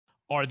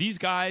Are these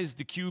guys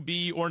the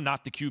QB or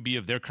not the QB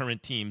of their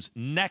current teams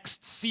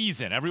next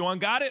season? Everyone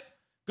got it?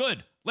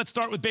 Good. Let's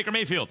start with Baker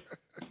Mayfield.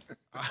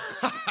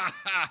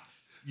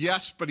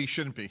 Yes, but he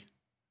shouldn't be.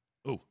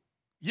 Oh.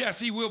 Yes,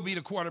 he will be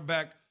the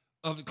quarterback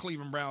of the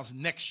Cleveland Browns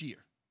next year.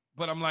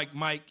 But I'm like,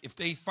 Mike, if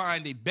they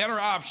find a better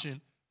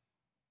option,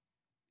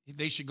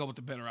 they should go with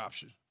the better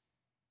option.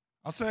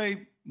 I'll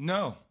say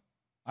no.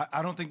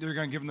 I don't think they're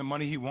going to give him the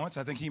money he wants.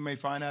 I think he may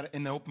find out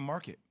in the open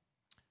market.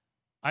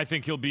 I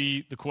think he'll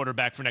be the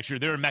quarterback for next year.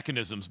 There are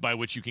mechanisms by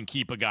which you can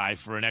keep a guy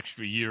for an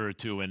extra year or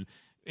two, and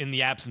in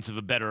the absence of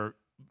a better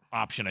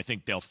option, I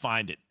think they'll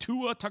find it.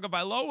 Tua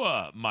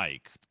Tagovailoa,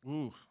 Mike.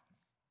 Ooh.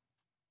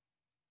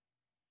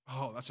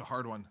 Oh, that's a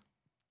hard one.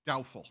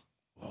 Doubtful.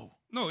 Whoa.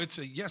 No, it's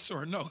a yes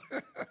or a no.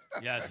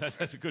 Yeah,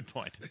 that's a good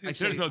point.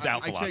 There's no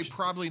doubtful I'd say option.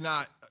 probably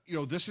not. You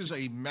know, this is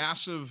a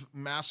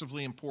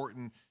massively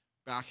important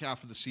back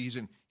half of the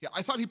season. Yeah,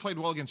 I thought he played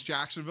well against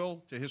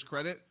Jacksonville, to his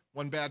credit.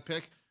 One bad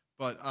pick.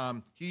 But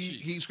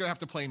he's going to have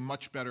to play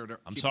much better.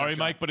 I'm sorry,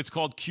 Mike, but it's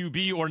called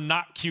QB or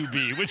not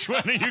QB. Which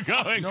one are you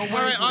going? No,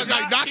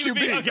 not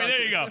QB. Okay,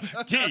 there you go.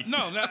 Key.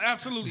 No,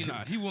 absolutely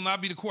not. He will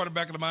not be the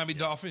quarterback of the Miami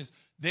Dolphins.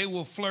 They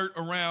will flirt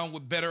around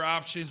with better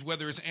options,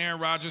 whether it's Aaron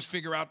Rodgers,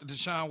 figure out the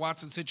Deshaun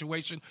Watson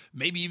situation.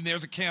 Maybe even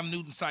there's a Cam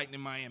Newton sighting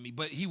in Miami.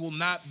 But he will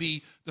not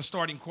be the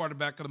starting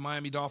quarterback of the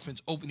Miami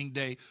Dolphins opening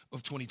day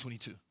of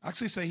 2022. I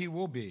actually say he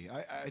will be.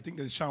 I think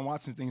the Deshaun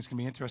Watson thing is going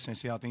to be interesting to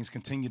see how things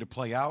continue to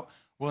play out.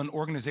 Will an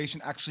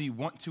organization actually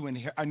want to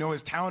inherit? I know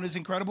his talent is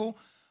incredible,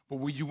 but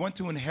will you want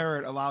to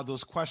inherit a lot of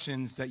those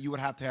questions that you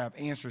would have to have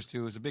answers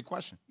to is a big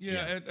question.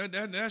 Yeah.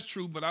 That's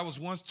true, but I was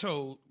once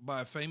told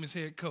by a famous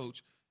head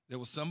coach there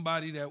was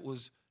somebody that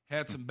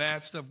had some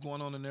bad stuff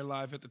going on in their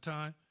life at the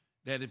time,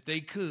 that if they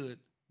could,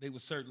 they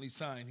would certainly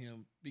sign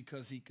him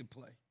because he could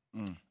play.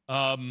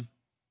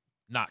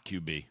 Not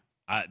QB.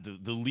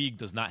 The league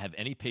does not have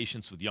any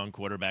patience with young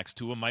quarterbacks.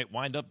 Tua might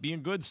wind up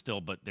being good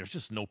still, but there's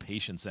just no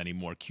patience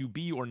anymore.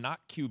 QB or not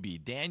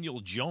QB. Daniel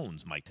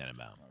Jones, Mike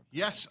Tannenbaum.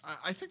 Yes,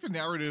 I think the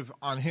narrative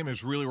on him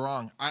is really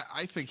wrong.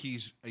 I think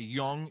he's a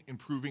young,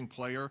 improving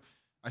player.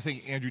 I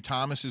think Andrew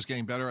Thomas is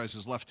getting better as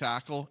his left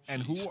tackle.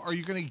 And who are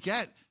you going to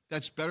get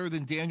that's better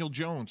than Daniel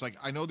Jones? Like,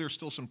 I know there's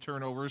still some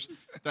turnovers.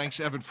 Thanks,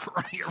 Evan, for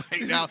running it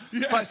right now.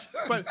 Yes.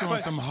 But doing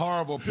some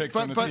horrible picks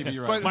on the TV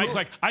right now. Mike's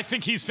like, I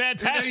think he's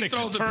fantastic. He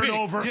throws a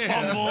Turnover, pick.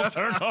 fumble,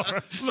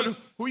 turnover. Look,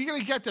 who are you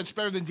going to get that's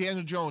better than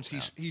Daniel Jones?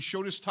 He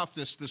showed his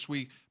toughness this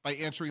week by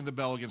answering the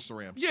bell against the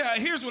Rams. Yeah,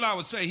 here's what I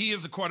would say. He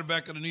is the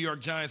quarterback of the New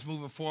York Giants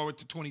moving forward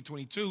to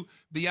 2022.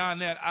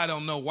 Beyond that, I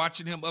don't know.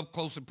 Watching him up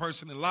close in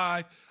person and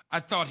live, I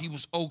thought he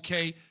was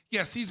okay.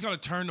 Yes, he's going to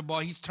turn the ball.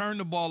 He's turned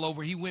the ball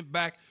over. He went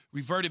back,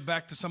 reverted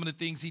back to some of the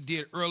things he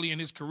did early in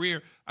his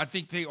career. I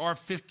think they are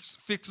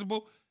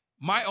fixable.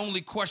 My only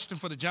question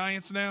for the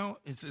Giants now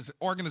is the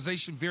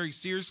organization very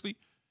seriously.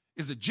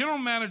 Is the general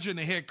manager and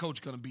the head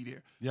coach going to be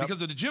there? Yep.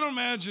 Because if the general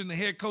manager and the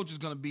head coach is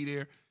going to be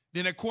there,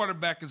 then that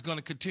quarterback is going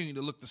to continue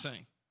to look the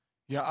same.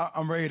 Yeah,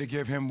 I'm ready to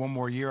give him one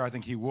more year. I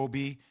think he will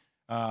be.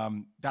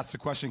 That's the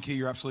question, Key.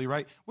 You're absolutely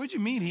right. What did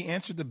you mean he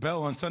answered the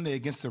bell on Sunday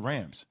against the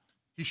Rams?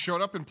 He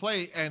showed up and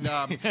played, and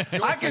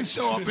I can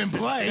show up and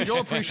play. You'll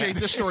appreciate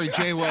this story,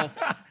 Jay. Well,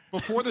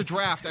 before the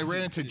draft, I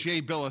ran into Jay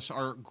Billis,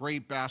 our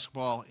great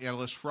basketball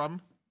analyst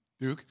from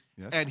Duke.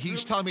 Yes. And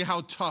he's telling me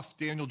how tough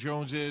Daniel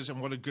Jones is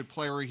and what a good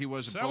player he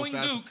was. Selling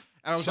Duke.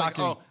 And I was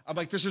Shocking. like, I'm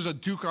like, this is a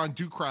Duke on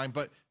Duke crime.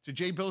 But to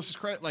Jay Billis'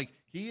 credit, like,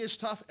 he is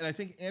tough. And I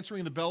think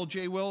answering the bell,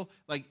 Jay Will,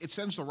 like, it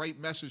sends the right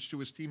message to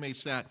his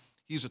teammates that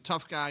he's a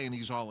tough guy and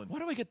he's all in. Why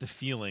do I get the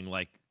feeling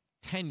like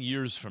 10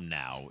 year from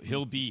now,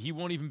 he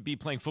won't even be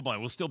playing football.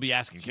 We'll still be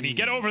asking, can he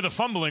get over the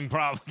fumbling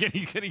problem? Can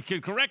he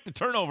correct the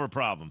turnover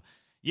problem?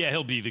 Yeah,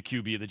 he'll be the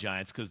QB of the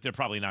Giants because they're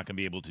probably not going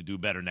to be able to do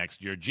better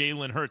next year.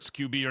 Jalen Hurts,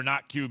 QB or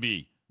not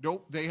QB?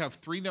 Nope, they have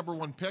 3 number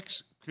 1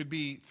 picks, could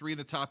be 3 in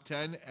the top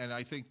 10, and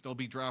I think they'll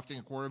be drafting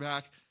a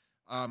quarterback.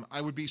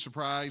 I would be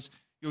surprised.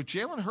 You know,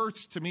 Jalen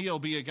Hurts, to me, will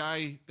be a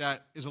guy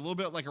that is a little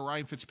bit like a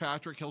Ryan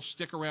Fitzpatrick. He'll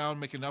stick around,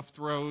 make enough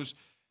throws,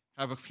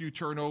 have a few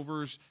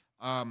turnovers.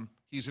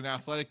 He's an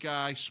athletic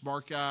guy,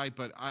 smart guy,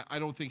 but I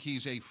don't think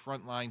he's a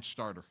frontline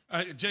starter.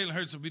 Jalen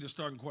Hurts will be the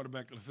starting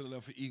quarterback of the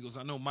Philadelphia Eagles.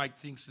 I know Mike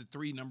thinks the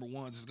 3 number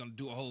 1s is going to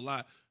do a whole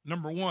lot.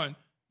 Number 1,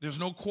 there's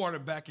no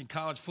quarterback in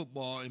college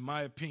football, in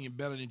my opinion,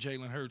 better than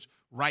Jalen Hurts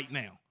right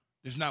now.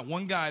 There's not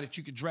one guy that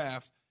you could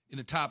draft in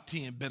the top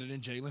 10 better than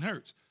Jalen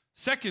Hurts.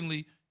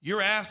 Secondly,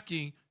 you're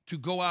asking to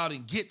go out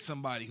and get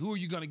somebody. Who are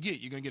you going to get?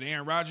 You're going to get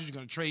Aaron Rodgers. You're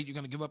going to trade. You're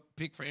going to give up a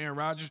pick for Aaron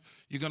Rodgers.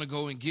 You're going to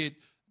go and get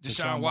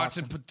Deshaun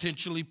Watson,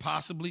 potentially,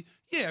 possibly.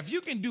 Yeah, if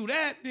you can do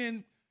that,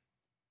 then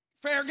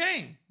fair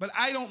game. But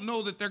I don't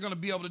know that they're going to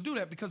be able to do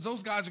that because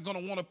those guys are going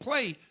to want to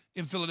play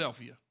in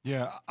Philadelphia.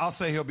 Yeah, I'll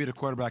say he'll be the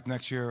quarterback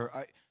next year.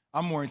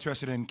 I'm more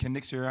interested in can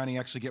Nick Sirianni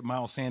actually get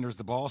Miles Sanders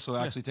the ball so it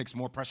actually takes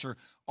more pressure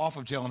off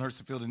of Jalen Hurts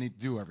to feel the need to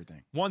do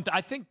everything.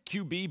 I think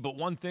QB, but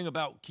one thing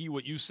about Key,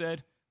 what you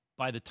said,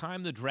 by the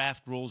time the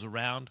draft rolls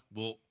around,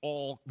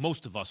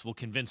 most of us will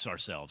convince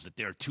ourselves that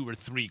there are 2 or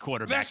 3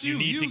 quarterbacks you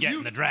need to get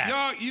in the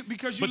draft. Y'all,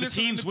 because you but the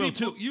teams will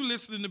too. You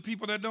listening to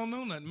people that don't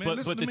know nothing, man.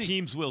 But the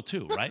teams will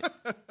too, right?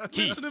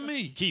 Listen to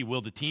me. Key,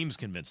 will the teams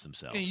convince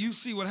themselves? And you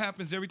see what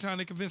happens every time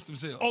they convince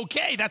themselves.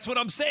 Okay, that's what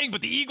I'm saying.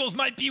 But the Eagles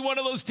might be one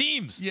of those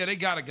teams. Yeah, they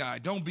got a guy.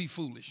 Don't be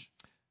foolish.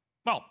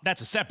 Well, that's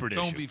a separate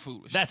issue. Don't be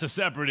foolish. That's a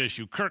separate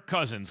issue. Kirk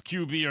Cousins,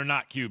 QB or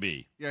not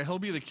QB? Yeah, he'll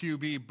be the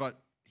QB,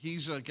 but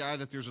he's a guy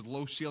that there's a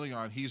low ceiling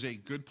on. He's a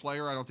good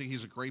player. I don't think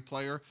he's a great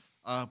player,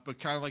 but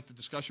kind of like the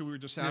discussion we were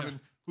just having,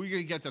 who are you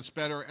going to get that's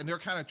better? And they're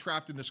kind of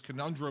trapped in this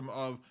conundrum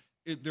of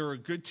they're a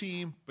good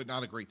team, but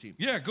not a great team.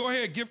 Yeah, go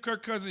ahead. Give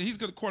Kirk Cousins. He's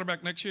good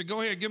quarterback next year.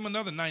 Go ahead. Give him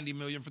another $90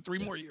 million for 3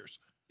 more years.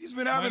 He's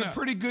been having a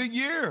pretty good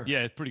year.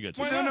 Yeah, it's pretty good.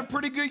 He's having a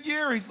pretty good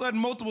year. He's led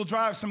multiple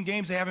drives. Some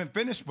games they haven't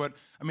finished, but,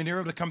 I mean, they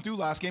were able to come through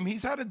last game.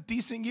 He's had a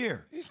decent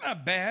year. He's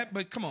not bad,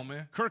 but come on,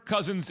 man. Kirk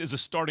Cousins is a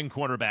starting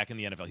quarterback in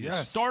the NFL. He's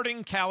a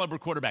starting caliber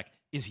quarterback.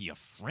 Is he a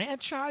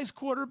franchise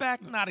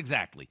quarterback? Not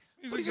exactly.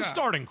 He's a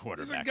starting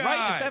quarterback,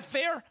 right? Is that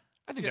fair?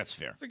 I think that's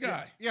fair. It's a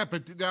guy. Yeah,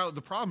 but now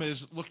the problem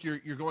is, look, you're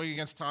going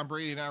against Tom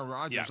Brady and Aaron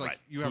Rodgers. Yeah, right.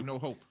 You have no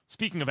hope.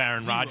 Speaking of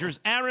Aaron Rodgers,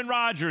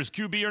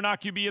 QB or not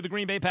QB of the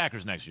Green Bay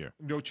Packers next year?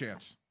 No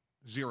chance.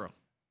 0.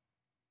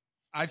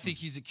 I think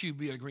he's a QB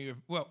of the Green Bay.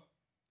 Well,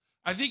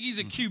 I think he's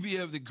a QB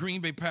of the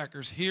Green Bay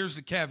Packers. Here's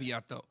the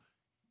caveat, though.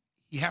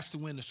 He has to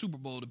win the Super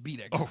Bowl to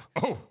beat that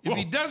guy. If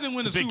he doesn't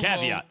win the Super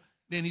Bowl,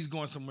 then he's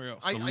going somewhere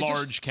else. A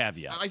large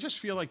caveat. I just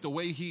feel like the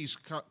way he's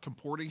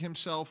comporting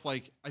himself,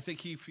 like I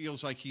think he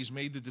feels like he's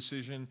made the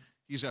decision.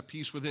 He's at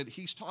peace with it.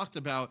 He's talked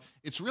about,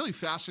 it's really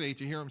fascinating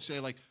to hear him say,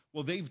 like,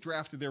 well, they've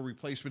drafted their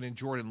replacement in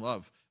Jordan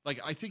Love. Like,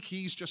 I think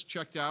he's just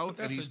checked out. But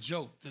that's and a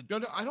joke.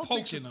 No, I don't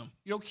think so. Him.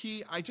 You know,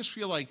 Key, I just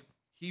feel like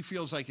he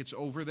feels like it's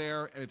over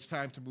there and it's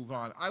time to move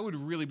on. I would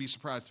really be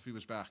surprised if he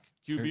was back.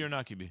 QB or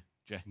not QB?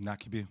 Jay? Not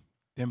QB.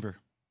 Denver.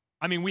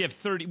 I mean, we have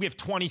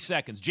 20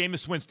 seconds.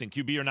 Jameis Winston,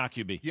 QB or not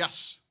QB?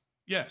 Yes.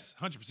 Yes,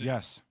 100%.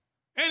 Yes.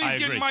 And he's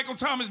getting Michael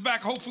Thomas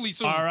back hopefully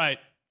soon. All right.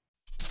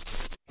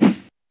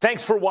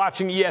 Thanks for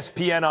watching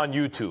ESPN on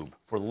YouTube.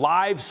 For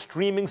live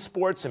streaming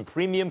sports and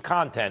premium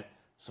content,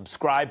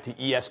 subscribe to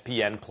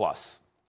ESPN+.